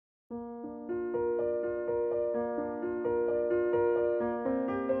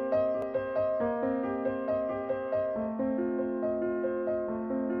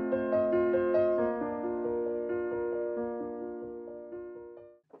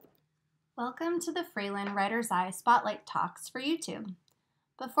Welcome to the Fralin Writer's Eye Spotlight Talks for YouTube.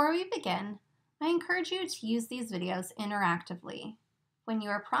 Before we begin, I encourage you to use these videos interactively. When you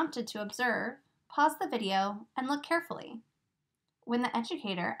are prompted to observe, pause the video and look carefully. When the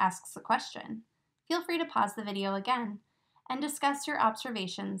educator asks a question, feel free to pause the video again and discuss your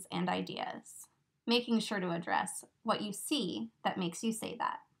observations and ideas, making sure to address what you see that makes you say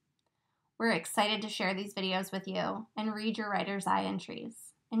that. We're excited to share these videos with you and read your Writer's Eye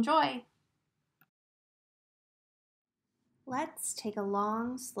entries. Enjoy! Let's take a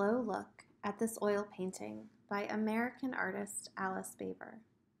long, slow look at this oil painting by American artist Alice Baber.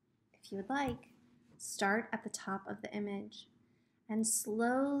 If you would like, start at the top of the image and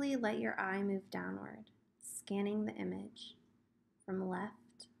slowly let your eye move downward, scanning the image from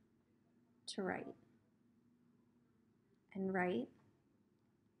left to right and right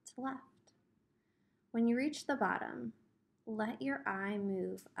to left. When you reach the bottom, let your eye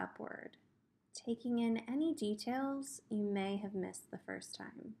move upward, taking in any details you may have missed the first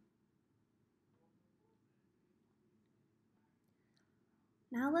time.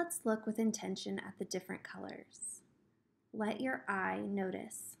 Now let's look with intention at the different colors. Let your eye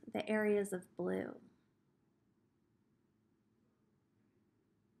notice the areas of blue.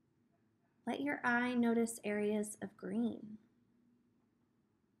 Let your eye notice areas of green,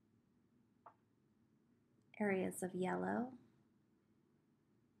 areas of yellow,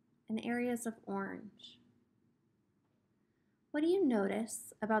 and areas of orange. What do you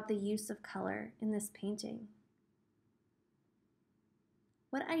notice about the use of color in this painting?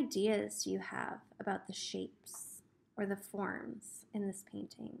 What ideas do you have about the shapes or the forms in this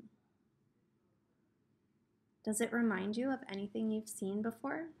painting? Does it remind you of anything you've seen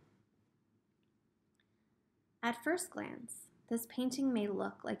before? At first glance, this painting may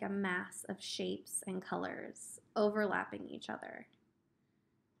look like a mass of shapes and colors overlapping each other.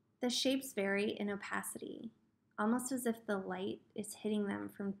 The shapes vary in opacity, almost as if the light is hitting them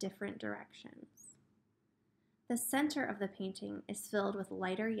from different directions. The center of the painting is filled with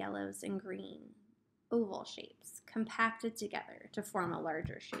lighter yellows and green, oval shapes compacted together to form a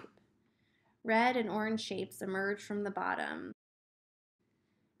larger shape. Red and orange shapes emerge from the bottom.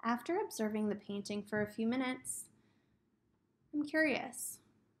 After observing the painting for a few minutes, I'm curious,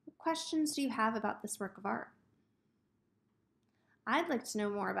 what questions do you have about this work of art? I'd like to know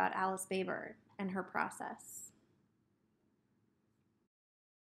more about Alice Baber and her process.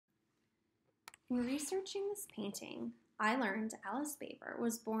 In researching this painting, I learned Alice Baber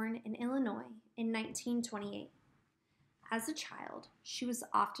was born in Illinois in 1928. As a child, she was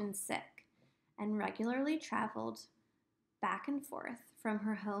often sick and regularly traveled back and forth from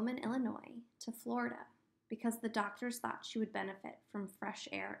her home in Illinois to Florida because the doctors thought she would benefit from fresh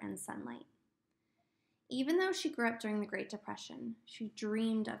air and sunlight. Even though she grew up during the Great Depression, she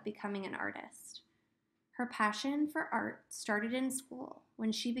dreamed of becoming an artist. Her passion for art started in school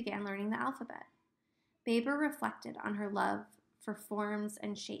when she began learning the alphabet. Baber reflected on her love for forms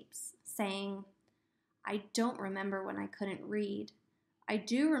and shapes, saying, "I don't remember when I couldn't read. I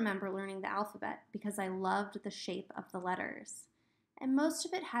do remember learning the alphabet because I loved the shape of the letters, and most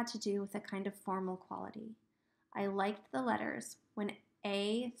of it had to do with a kind of formal quality. I liked the letters when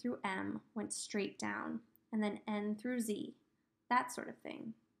A through M went straight down, and then N through Z, that sort of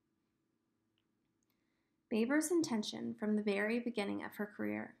thing." Baber's intention from the very beginning of her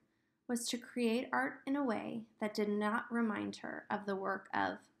career was to create art in a way that did not remind her of the work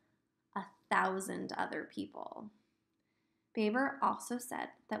of 1,000 other people. Baber also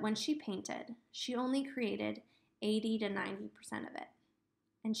said that when she painted, she only created 80 to 90% of it,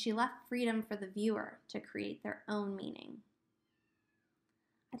 and she left freedom for the viewer to create their own meaning.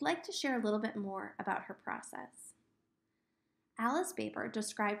 I'd like to share a little bit more about her process. Alice Baber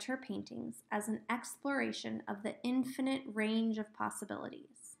described her paintings as an exploration of the infinite range of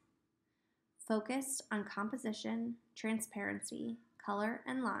possibilities. Focused on composition, transparency, color,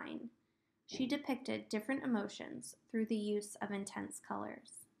 and line, she depicted different emotions through the use of intense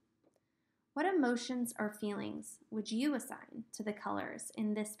colors. What emotions or feelings would you assign to the colors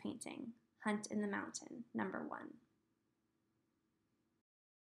in this painting, Hunt in the Mountain, number 1?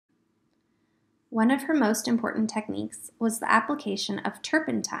 One of her most important techniques was the application of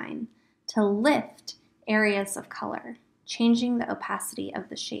turpentine to lift areas of color, changing the opacity of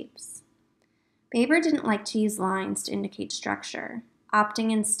the shapes. Baber didn't like to use lines to indicate structure,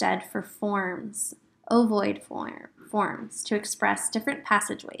 opting instead for forms, ovoid forms, to express different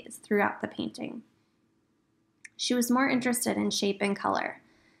passageways throughout the painting. She was more interested in shape and color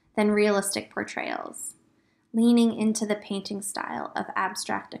than realistic portrayals, leaning into the painting style of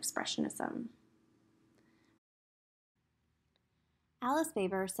abstract expressionism. Alice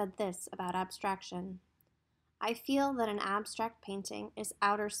Baber said this about abstraction: "I feel that an abstract painting is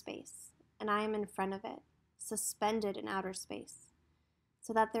outer space, and I am in front of it, suspended in outer space,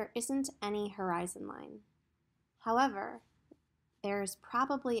 so that there isn't any horizon line. However, there is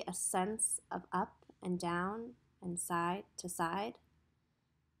probably a sense of up and down and side to side.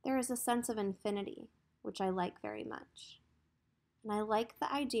 There is a sense of infinity, which I like very much. And I like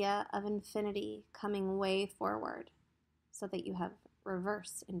the idea of infinity coming way forward, so that you have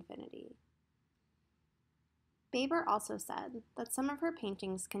reverse infinity." Baber also said that some of her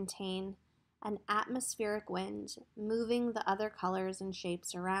paintings contain an atmospheric wind moving the other colors and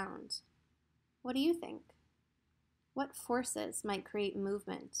shapes around. What do you think? What forces might create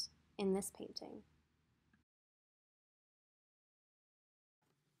movement in this painting?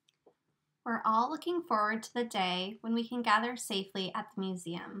 We're all looking forward to the day when we can gather safely at the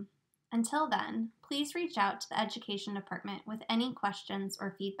museum. Until then, please reach out to the Education Department with any questions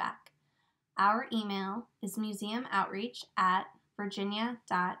or feedback. Our email is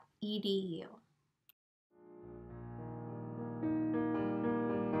museumoutreach@virginia.edu.